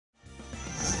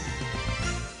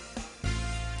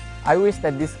I wish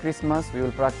that this Christmas we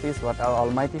will practice what our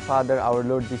Almighty Father, our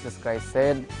Lord Jesus Christ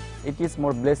said, "It is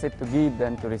more blessed to give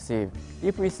than to receive."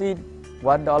 If we see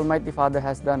what the Almighty Father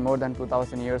has done more than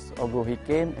 2000 years ago, He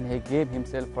came and He gave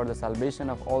Himself for the salvation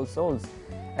of all souls.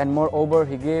 And moreover,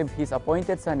 He gave His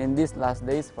appointed Son in these last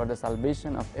days for the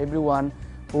salvation of everyone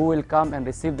who will come and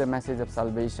receive the message of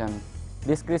salvation.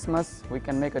 This Christmas, we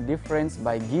can make a difference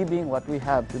by giving what we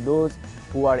have to those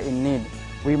who are in need.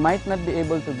 We might not be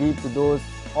able to give to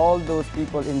all those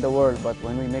people in the world, but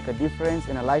when we make a difference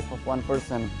in the life of one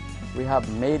person, we have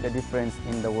made a difference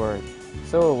in the world.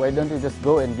 So why don't we just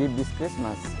go and give this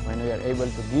Christmas? When we are able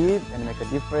to give and make a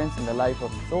difference in the life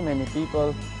of so many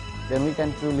people, then we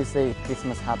can truly say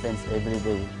Christmas happens every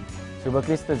day. Shubha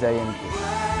Kristo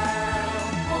Jayanti.